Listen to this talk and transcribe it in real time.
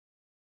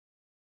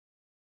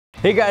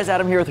Hey guys,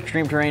 Adam here with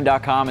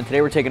ExtremeTerrain.com, and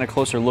today we're taking a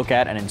closer look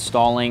at and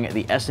installing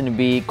the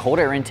S&B Cold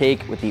Air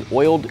Intake with the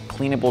Oiled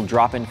Cleanable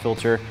Drop-In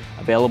Filter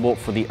available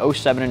for the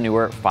 07 and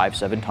newer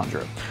 5.7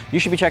 Tundra. You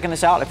should be checking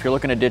this out if you're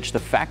looking to ditch the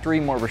factory,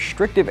 more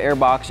restrictive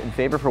airbox in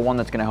favor for one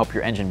that's going to help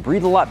your engine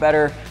breathe a lot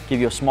better, give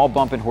you a small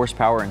bump in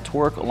horsepower and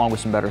torque, along with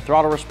some better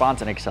throttle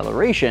response and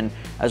acceleration,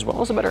 as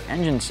well as a better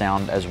engine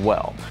sound as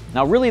well.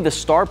 Now really the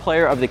star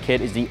player of the kit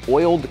is the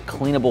Oiled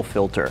Cleanable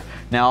Filter.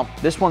 Now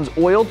this one's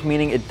oiled,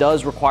 meaning it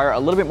does require a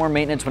little bit more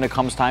maintenance when it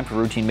comes time for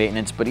routine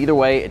maintenance, but either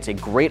way, it's a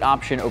great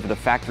option over the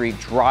factory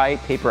dry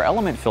paper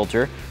element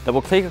filter that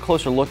we'll take a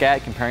closer look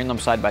at, comparing them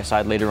side by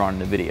side later on in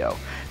the video.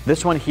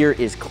 This one here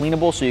is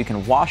cleanable, so you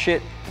can wash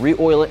it,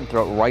 re-oil it, and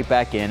throw it right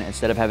back in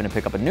instead of having to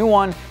pick up a new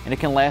one, and it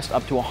can last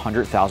up to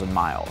 100,000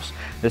 miles.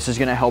 This is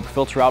going to help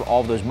filter out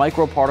all of those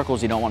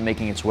microparticles you don't want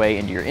making its way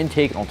into your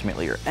intake and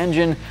ultimately your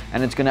engine,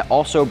 and it's going to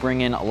also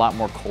bring in a lot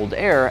more cold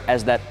air,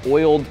 as that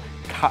oiled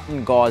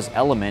cotton gauze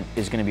element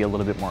is going to be a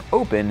little bit more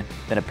open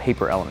than a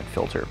paper element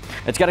filter.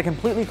 It's got a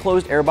completely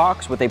closed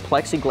airbox with a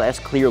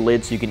plexiglass clear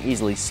lid, so you can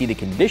easily see the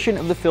condition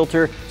of the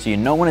filter, so you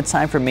know when it's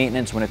time for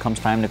maintenance, when it comes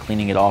time to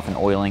cleaning it off and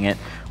oiling it.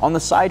 On the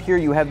side here,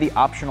 you have the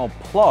optional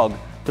plug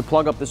to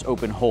plug up this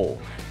open hole.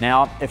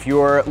 Now, if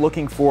you're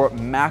looking for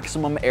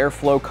maximum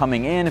airflow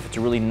coming in, if it's a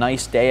really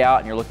nice day out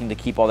and you're looking to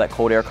keep all that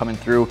cold air coming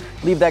through,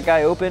 leave that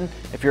guy open.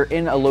 If you're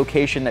in a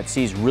location that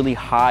sees really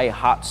high,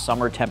 hot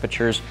summer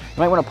temperatures, you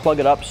might want to plug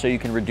it up so you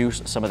can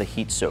reduce some of the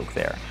heat soak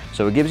there.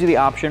 So it gives you the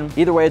option.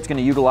 Either way, it's going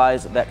to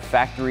utilize that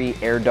factory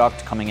air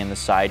duct coming in the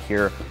side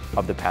here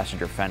of the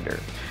passenger fender.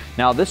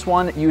 Now this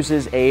one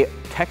uses a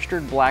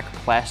textured black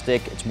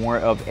plastic. It's more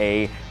of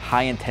a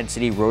high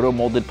intensity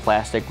roto-molded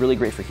plastic, really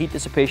great for heat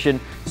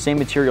dissipation. Same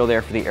material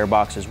there for the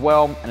airbox as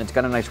well, and it's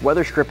got a nice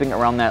weather stripping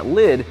around that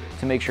lid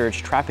to make sure it's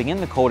trapping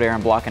in the cold air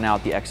and blocking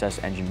out the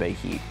excess engine bay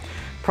heat.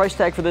 Price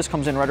tag for this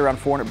comes in right around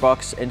 400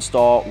 bucks.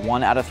 Install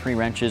 1 out of 3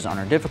 wrenches on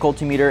our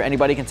difficulty meter.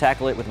 Anybody can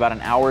tackle it with about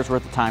an hour's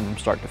worth of time from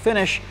start to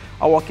finish.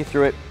 I'll walk you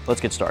through it. Let's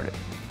get started.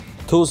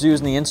 Tools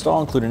used in the install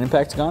include an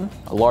impact gun,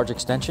 a large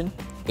extension,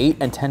 8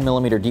 and 10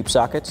 millimeter deep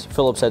sockets,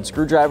 Phillips head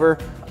screwdriver,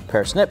 a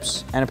pair of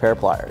snips, and a pair of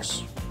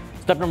pliers.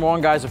 Step number 1,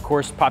 guys, of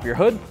course, pop your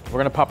hood. We're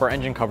gonna pop our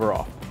engine cover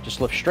off.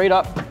 Just lift straight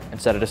up and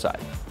set it aside.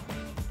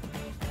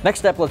 Next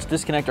step, let's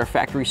disconnect our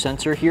factory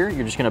sensor here.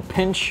 You're just gonna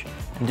pinch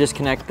and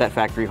disconnect that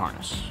factory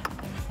harness.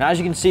 Now, as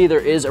you can see, there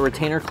is a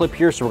retainer clip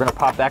here, so we're gonna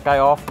pop that guy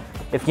off.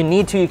 If you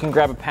need to, you can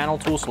grab a panel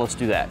tool, so let's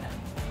do that.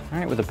 All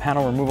right, with a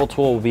panel removal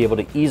tool, we'll be able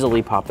to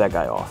easily pop that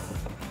guy off.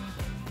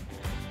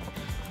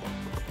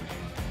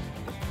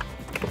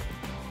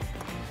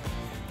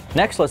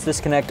 Next, let's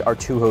disconnect our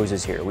 2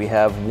 hoses here. We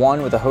have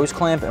one with a hose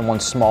clamp and one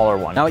smaller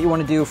one. Now what you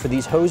want to do for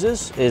these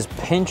hoses is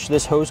pinch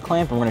this hose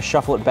clamp, and we're going to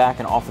shuffle it back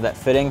and off of that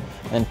fitting,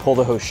 and then pull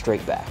the hose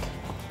straight back.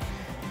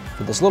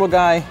 For this little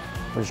guy,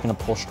 we're just going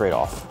to pull straight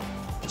off,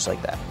 just like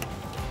that.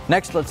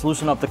 Next, let's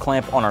loosen up the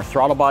clamp on our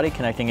throttle body,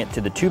 connecting it to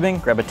the tubing.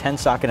 Grab a 10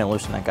 socket and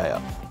loosen that guy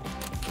up.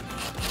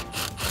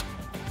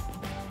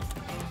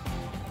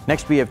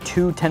 Next, we have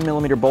 2 10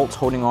 millimeter bolts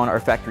holding on our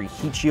factory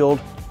heat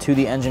shield to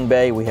the engine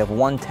bay. We have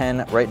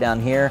 110 right down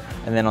here,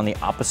 and then on the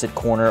opposite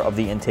corner of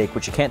the intake,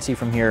 which you can't see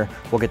from here.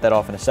 We'll get that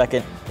off in a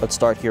second. Let's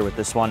start here with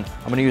this one.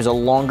 I'm gonna use a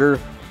longer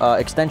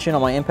extension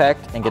on my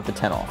impact and get the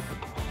 10 off.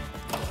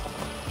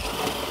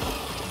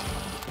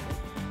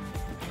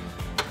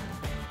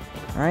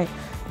 All right,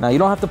 now you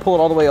don't have to pull it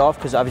all the way off,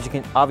 because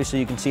obviously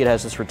you can see it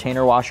has this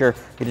retainer washer.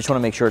 You just wanna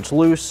make sure it's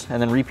loose,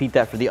 and then repeat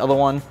that for the other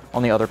one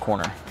on the other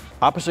corner.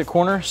 Opposite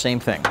corner, same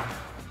thing.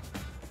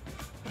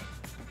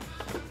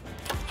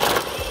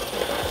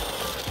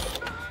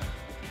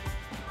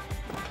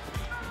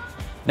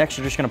 Next,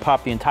 you're just gonna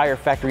pop the entire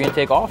factory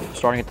intake off,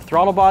 starting at the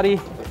throttle body,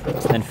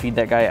 and then feed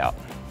that guy out.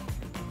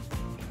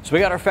 So we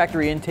got our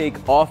factory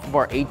intake off of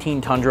our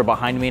 18 Tundra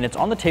behind me, and it's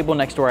on the table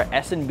next to our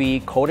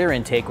S&B Cold Air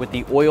Intake with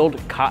the Oiled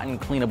Cotton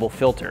Cleanable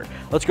Filter.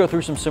 Let's go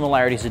through some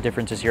similarities and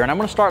differences here, and I'm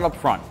gonna start up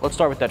front. Let's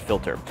start with that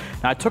filter.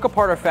 Now, I took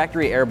apart our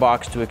factory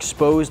airbox to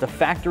expose the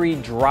factory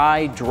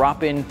dry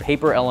drop-in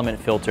paper element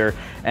filter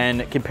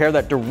and compare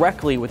that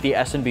directly with the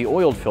S&B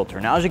oiled filter.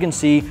 Now, as you can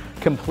see,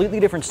 completely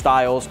different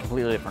styles,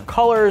 completely different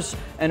colors,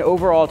 and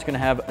overall it's gonna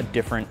have a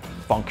different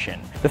function.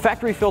 The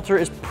factory filter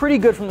is pretty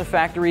good from the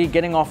factory.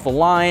 Getting off the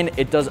line,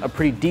 it does a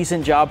pretty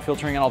decent job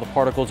filtering out all the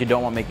particles you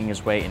don't want making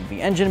its way into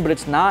the engine, but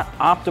it's not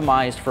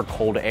optimized for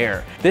cold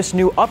air. This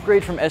new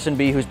upgrade from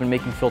S&B, who's been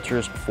making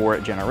filters for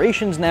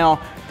generations now,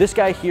 this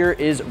guy here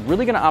is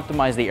really gonna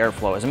optimize the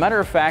airflow. As a matter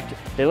of fact,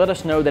 they let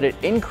us know that it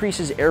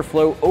increases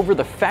airflow over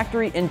the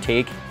factory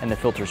intake, and the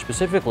filter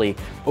specifically,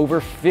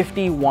 over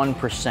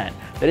 51%.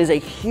 That is a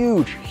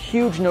huge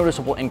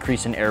noticeable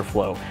increase in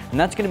airflow, and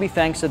that's gonna be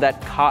thanks to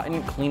that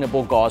cotton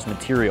cleanable gauze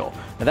material.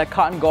 Now that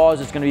cotton gauze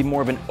is gonna be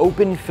more of an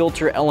open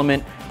filter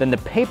element than the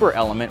paper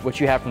element,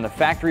 which you have from the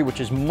factory, which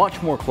is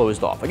much more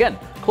closed off. Again,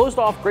 closed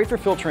off, great for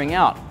filtering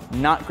out,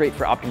 not great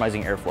for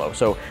optimizing airflow.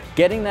 So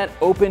getting that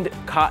opened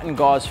cotton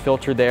gauze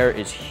filter there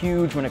is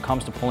huge when it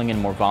comes to pulling in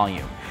more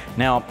volume.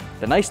 Now,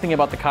 the nice thing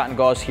about the cotton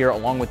gauze here,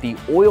 along with the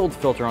oiled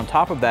filter on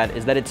top of that,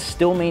 is that it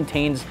still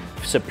maintains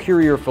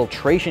superior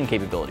filtration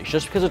capabilities.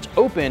 Just because it's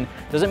open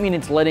doesn't mean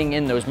it's letting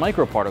in those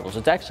microparticles.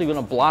 It's actually going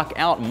to block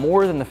out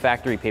more than the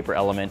factory paper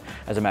element,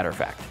 as a matter of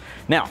fact.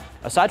 Now,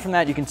 aside from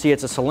that, you can see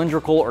it's a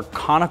cylindrical or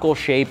conical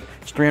shape.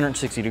 It's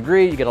 360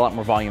 degree. You get a lot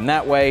more volume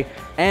that way.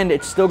 And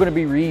it's still going to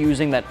be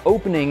reusing that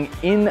opening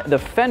in the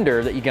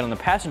fender that you get on the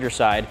passenger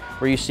side,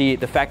 where you see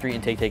the factory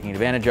intake taking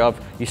advantage of.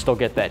 You still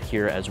get that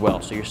here as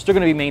well. So you're still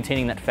going to be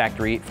maintaining that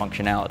factory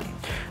functionality.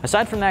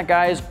 Aside from that,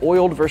 guys,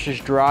 oiled versus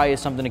dry is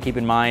something to keep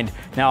in mind.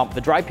 Now,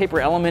 the dry paper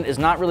element is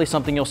not really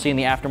something you'll see in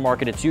the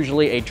aftermarket. It's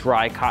usually a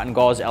dry cotton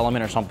gauze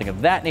element or something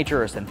of that nature,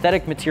 or a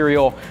synthetic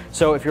material.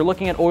 So if you're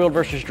looking at oiled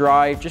versus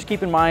dry, just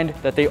keep in mind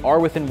that they are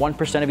within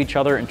 1% of each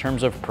other in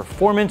terms of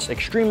performance,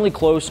 extremely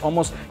close,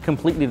 almost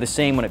completely the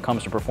same when it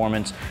comes to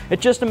performance.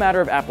 It's just a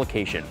matter of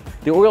application.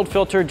 The oiled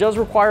filter does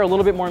require a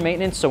little bit more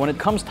maintenance, so when it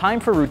comes time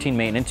for routine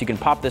maintenance, you can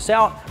pop this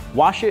out,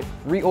 wash it,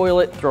 re-oil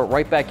it, throw it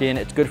right back in.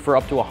 It's good for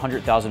up to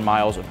 100,000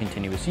 miles of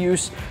continuous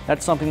use.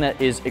 That's something that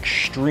is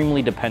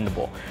extremely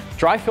dependable.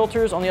 Dry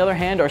filters, on the other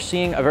hand, are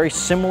seeing a very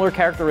similar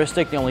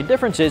characteristic. The only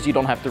difference is you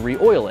don't have to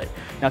re-oil it.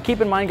 Now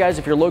keep in mind, guys,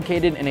 if you're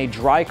located in a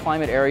dry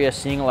climate area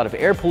seeing a lot of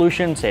air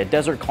pollution, say a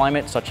desert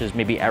climate such as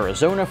maybe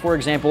Arizona, for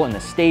example, in the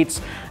States,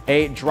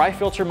 a dry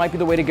filter might be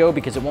the way to go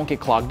because it won't get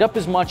clogged up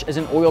as much as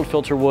an oiled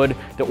filter would.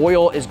 The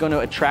oil is going to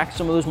attract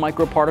some of those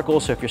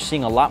microparticles, so if you're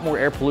seeing a lot more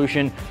air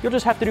pollution, you'll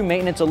just have to do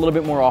maintenance a little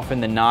bit more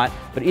often than not.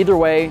 But either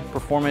way,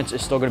 performance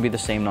is still going to be the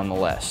same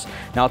nonetheless.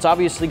 Now, it's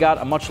obviously got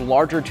a much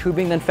larger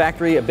tubing than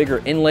factory, a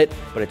bigger inlet,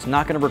 but it's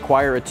not going to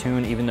require a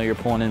tune even though you're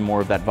pulling in more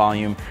of that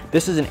volume.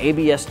 This is an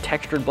ABS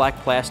textured black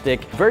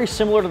plastic, very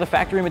similar to the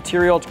factory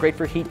material. It's great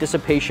for heat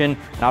dissipation,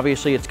 and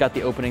obviously it's got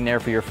the opening there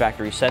for your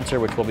factory sensor,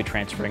 which we'll be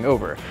transferring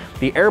over.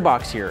 The air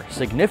box here,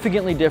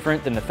 significantly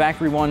different than the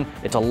factory one.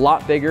 It's a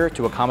lot bigger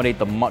to accommodate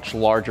the much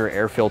larger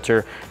air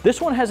filter.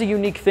 This one has a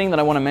unique thing that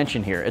I want to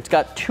mention here. It's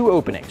got two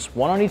openings,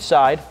 one on each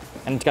side,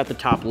 and it's got the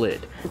top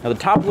lid. Now the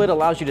top lid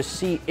allows you to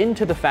see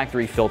into the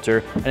factory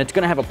filter, and it's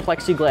going to have a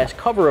plexiglass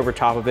cover over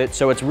top of it,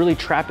 so it's really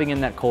trapping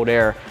in that cold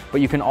air, but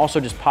you can also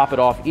just pop it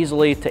off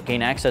easily to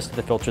gain access to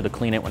the filter to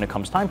clean it when it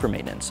comes time for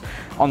maintenance.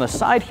 On the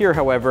side here,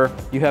 however,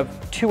 you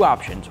have two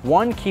options.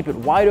 One, keep it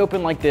wide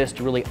open like this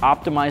to really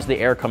optimize the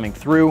air coming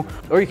through,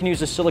 or you can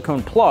use a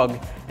silicone plug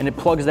and it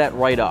plugs that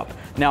right up.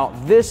 Now,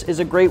 this is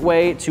a great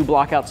way to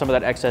block out some of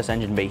that excess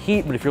engine bay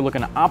heat, but if you're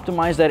looking to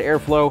optimize that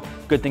airflow,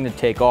 good thing to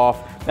take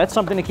off. That's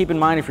something to keep in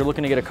mind if you're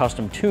looking to get a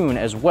custom tune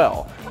as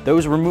well.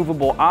 Those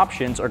removable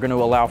options are going to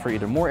allow for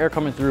either more air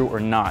coming through or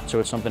not, so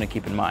it's something to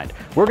keep in mind.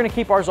 We're going to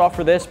keep ours off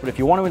for this, but if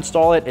you want to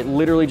install it, it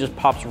literally just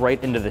pops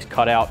right into this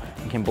cutout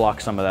and can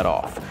block some of that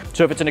off.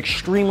 So if it's an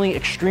extremely,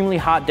 extremely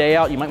hot day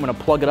out, you might want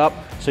to plug it up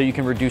so you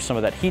can reduce some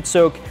of that heat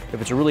soak.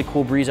 If it's a really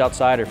cool breeze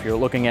outside, or if you're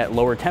looking at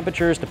lower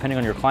temperatures, depending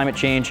on your climate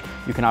change,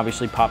 you can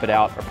obviously pop it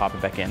out or pop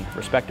it back in,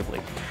 respectively.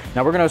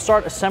 Now we're going to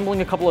start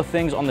assembling a couple of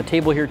things on the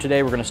table here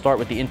today. We're going to start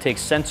with the intake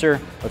sensor.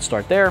 Let's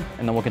start there,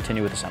 and then we'll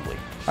continue with assembly.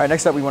 All right,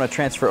 next up, we want to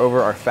transfer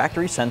over our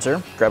factory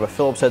sensor. Grab a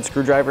Phillips head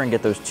screwdriver and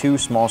get those two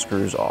small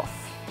screws off.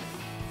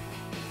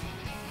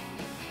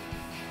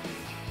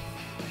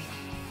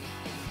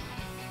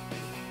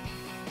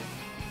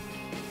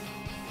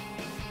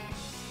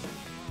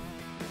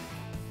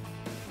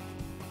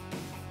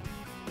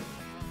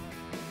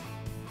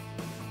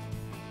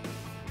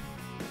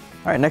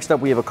 All right, next up,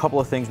 we have a couple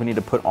of things we need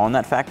to put on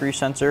that factory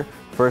sensor.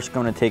 First,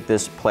 going to take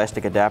this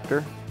plastic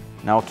adapter.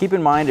 Now, keep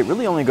in mind, it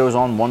really only goes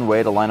on one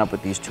way to line up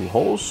with these two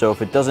holes. So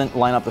if it doesn't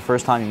line up the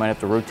first time, you might have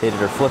to rotate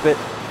it or flip it.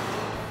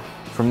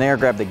 From there,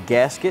 grab the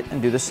gasket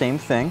and do the same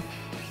thing.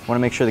 You want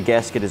to make sure the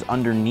gasket is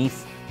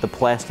underneath the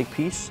plastic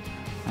piece.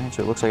 All right,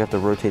 so it looks like I have to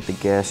rotate the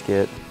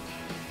gasket.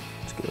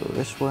 Let's go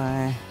this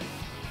way.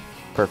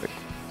 Perfect.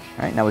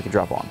 All right, now we can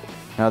drop on.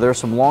 Now, there are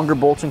some longer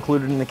bolts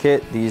included in the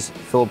kit, these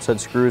Phillips head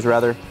screws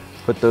rather.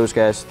 Put those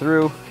guys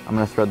through. I'm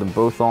going to thread them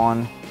both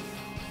on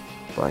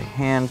by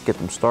hand, get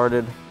them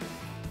started,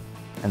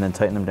 and then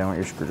tighten them down with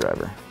your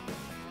screwdriver.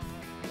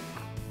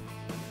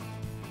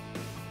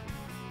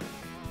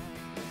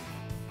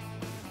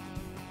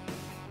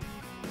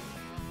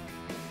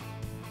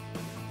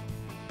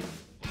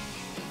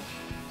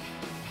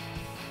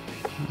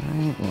 All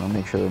right, we want to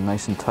make sure they're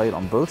nice and tight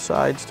on both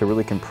sides to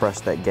really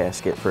compress that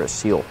gasket for a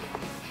seal.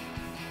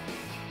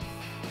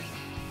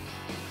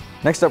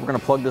 Next up, we're going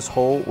to plug this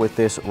hole with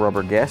this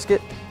rubber gasket.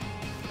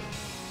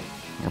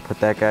 I'm going to put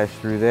that guy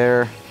through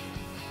there.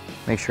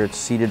 Make sure it's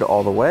seated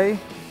all the way.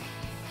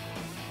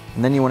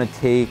 And then you want to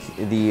take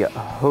the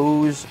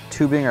hose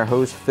tubing or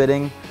hose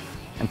fitting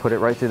and put it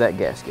right through that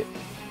gasket.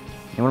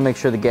 You want to make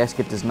sure the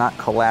gasket does not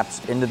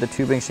collapse into the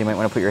tubing, so you might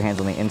want to put your hands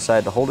on the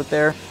inside to hold it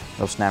there.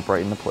 It'll snap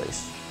right into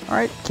place. All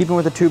right, keeping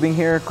with the tubing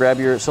here, grab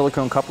your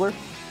silicone coupler.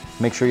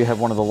 Make sure you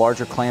have one of the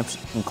larger clamps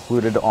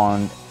included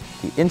on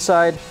the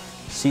inside.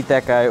 Seat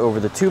that guy over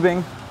the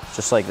tubing,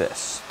 just like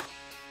this.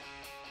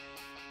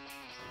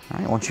 All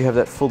right, once you have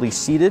that fully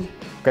seated,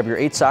 grab your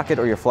 8-socket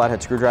or your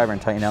flathead screwdriver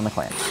and tighten down the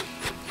clamp.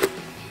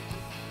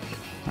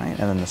 All All right,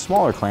 and then the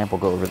smaller clamp will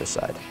go over this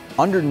side.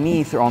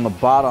 Underneath or on the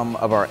bottom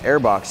of our air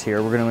box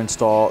here, we're going to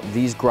install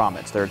these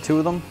grommets. There are two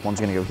of them. One's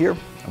going to go here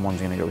and one's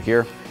going to go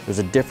here. There's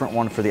a different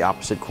one for the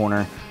opposite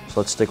corner. So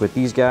let's stick with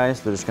these guys.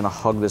 They're just going to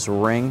hug this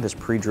ring, this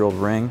pre-drilled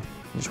ring.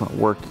 You just want to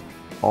work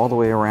all the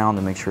way around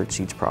to make sure it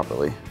seats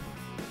properly.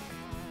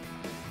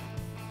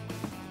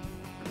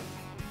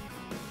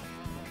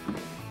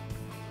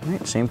 All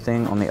right, same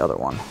thing on the other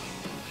one.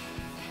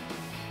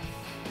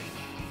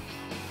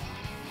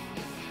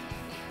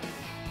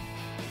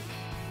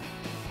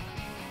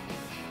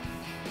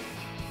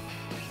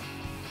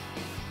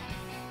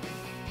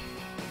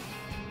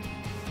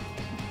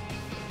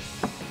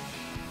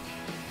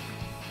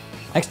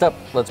 Next up,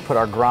 let's put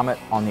our grommet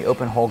on the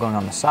open hole going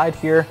on the side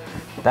here.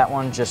 That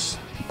one just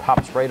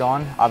pops right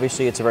on.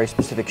 Obviously, it's a very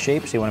specific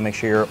shape, so you want to make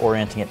sure you're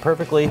orienting it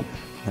perfectly,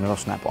 and it'll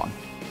snap on.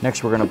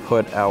 Next, we're going to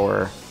put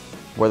our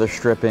weather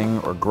stripping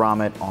or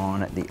grommet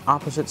on the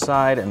opposite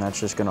side, and that's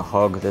just going to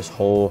hug this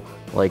hole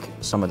like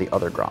some of the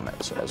other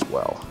grommets as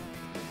well.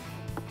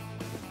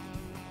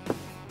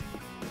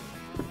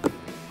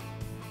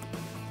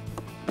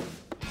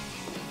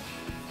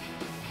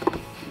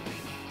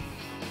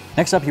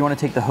 Next up, you want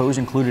to take the hose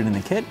included in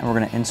the kit, and we're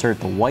going to insert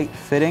the white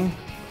fitting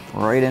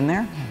right in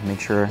there. Make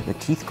sure the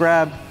teeth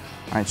grab.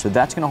 All right, so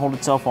that's going to hold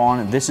itself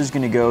on. This is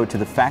going to go to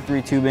the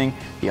factory tubing.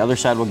 The other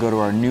side will go to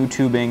our new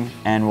tubing,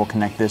 and we'll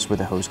connect this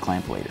with a hose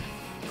clamp later.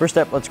 First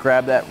step, let's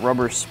grab that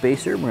rubber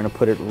spacer. We're going to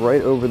put it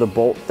right over the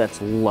bolt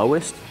that's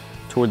lowest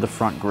toward the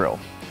front grill.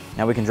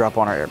 Now we can drop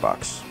on our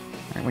airbox.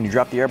 All right, when you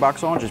drop the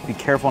airbox on, just be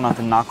careful not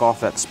to knock off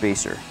that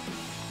spacer.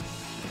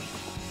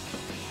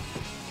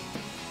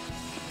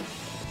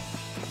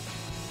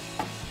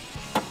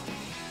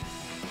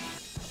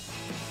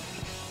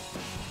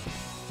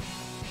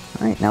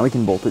 All right, now we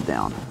can bolt it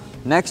down.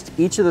 Next,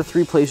 each of the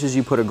three places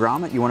you put a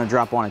grommet, you want to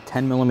drop on a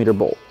 10mm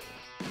bolt.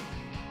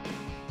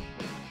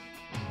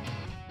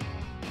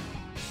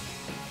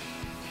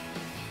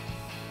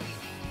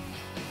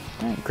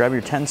 All right, grab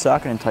your 10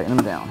 socket and tighten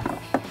them down. All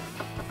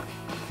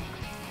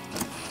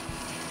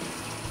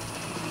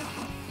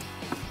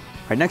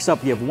right, next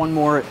up, you have one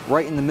more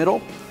right in the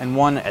middle and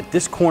one at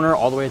this corner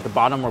all the way at the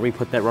bottom where we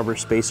put that rubber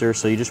spacer.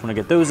 So you just want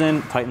to get those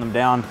in, tighten them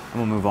down, and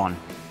we'll move on.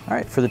 All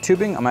right, for the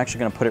tubing, I'm actually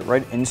going to put it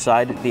right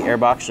inside the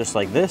airbox just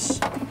like this.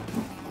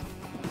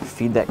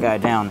 Feed that guy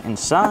down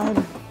inside.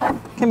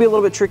 Can be a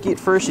little bit tricky at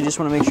first. You just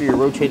want to make sure you're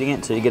rotating it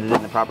until you get it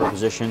in the proper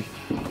position.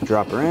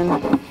 Drop her in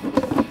like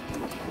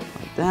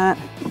that.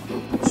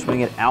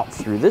 Swing it out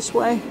through this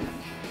way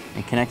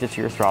and connect it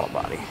to your throttle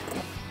body.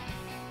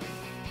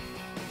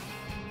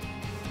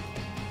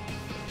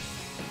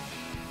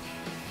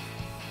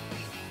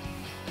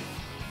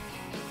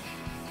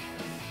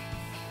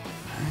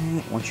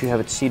 Once you have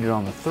it seated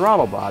on the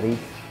throttle body,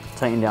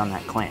 tighten down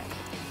that clamp.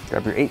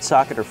 Grab your 8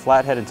 socket or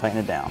flathead and tighten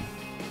it down.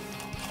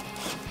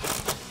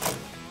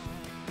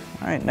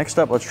 All right, next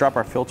up, let's drop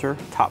our filter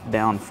top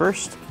down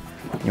first.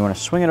 You want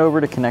to swing it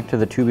over to connect to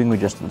the tubing we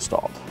just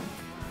installed.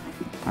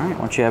 All right,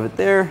 once you have it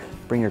there,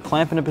 bring your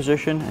clamp into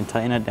position and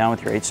tighten it down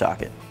with your 8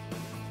 socket.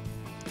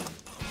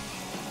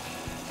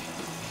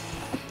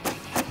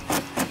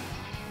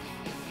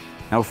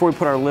 Now before we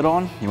put our lid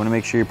on, you want to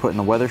make sure you're putting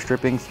the weather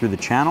stripping through the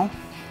channel.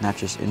 And that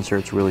just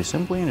inserts really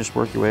simply and just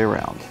work your way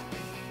around.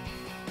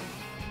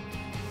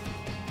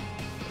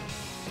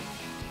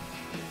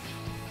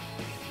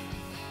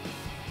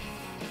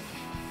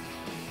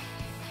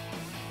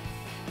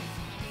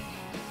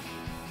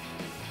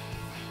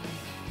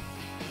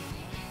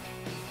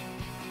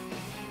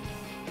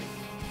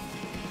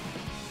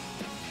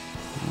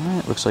 All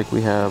right, looks like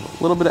we have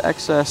a little bit of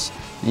excess.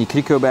 And you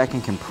could go back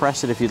and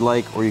compress it if you'd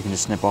like, or you can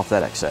just snip off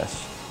that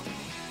excess.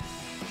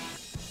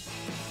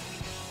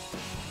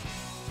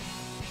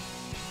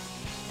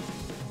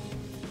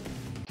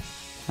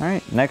 All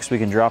right, next we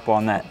can drop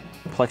on that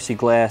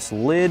plexiglass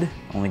lid,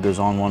 only goes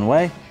on one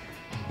way.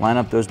 Line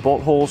up those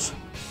bolt holes.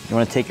 You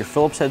want to take your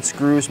Phillips head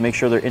screws, make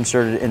sure they're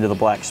inserted into the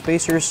black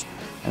spacers,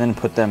 and then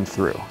put them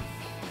through.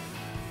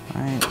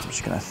 All right, I'm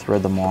just gonna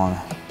thread them on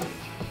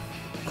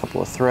a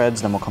couple of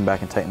threads, then we'll come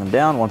back and tighten them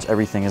down once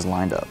everything is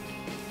lined up.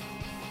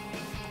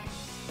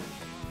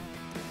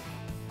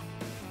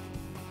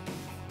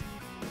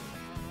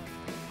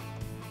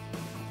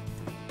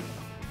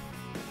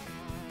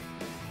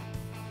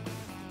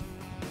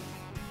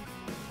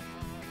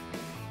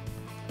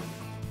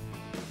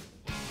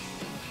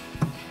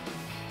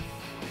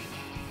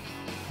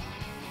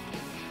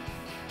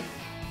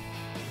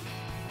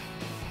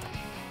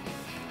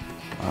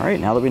 All right,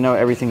 now that we know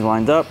everything's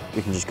lined up,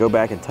 we can just go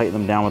back and tighten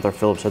them down with our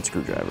Phillips head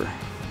screwdriver.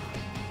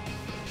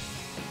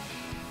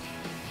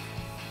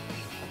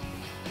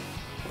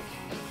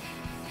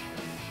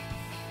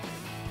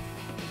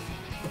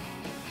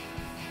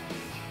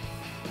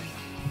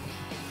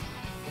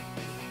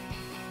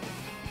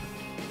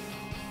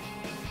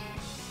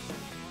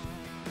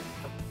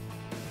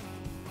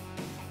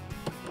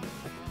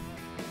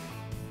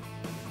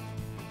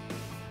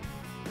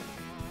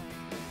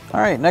 All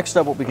right, next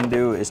up what we can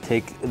do is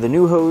take the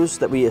new hose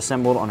that we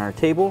assembled on our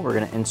table. We're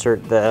gonna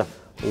insert the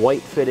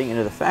white fitting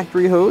into the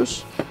factory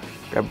hose.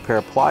 Grab a pair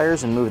of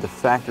pliers and move the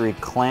factory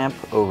clamp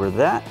over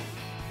that.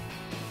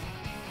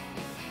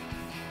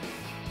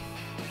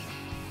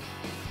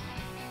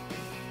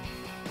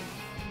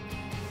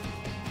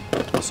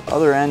 This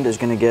other end is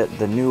going to get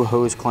the new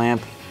hose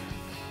clamp.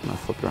 I'm going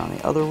to flip it around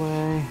the other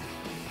way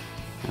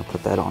and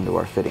put that onto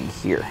our fitting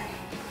here.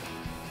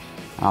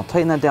 And I'll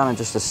tighten that down in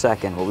just a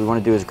second. What we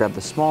want to do is grab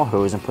the small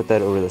hose and put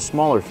that over the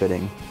smaller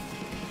fitting.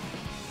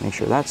 Make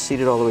sure that's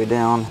seated all the way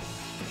down,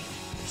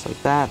 just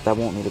like that. That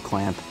won't need a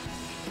clamp.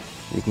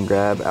 We can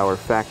grab our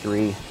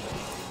factory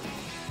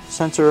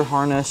sensor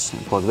harness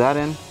and plug that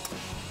in,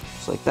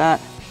 just like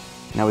that.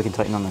 Now we can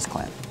tighten on this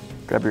clamp.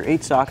 Grab your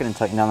 8 socket and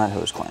tighten down that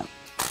hose clamp.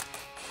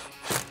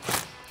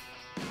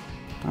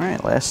 All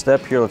right, last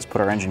step here, let's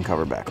put our engine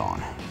cover back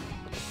on.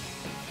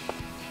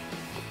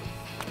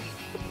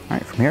 All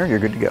right, from here, you're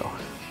good to go.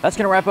 That's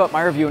going to wrap up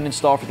my review and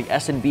install for the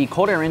S&B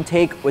Cold Air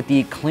Intake with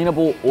the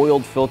cleanable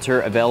oiled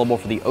filter available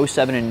for the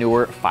 07 and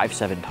newer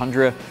 5.7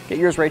 Tundra. Get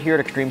yours right here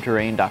at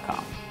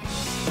extremeterrain.com.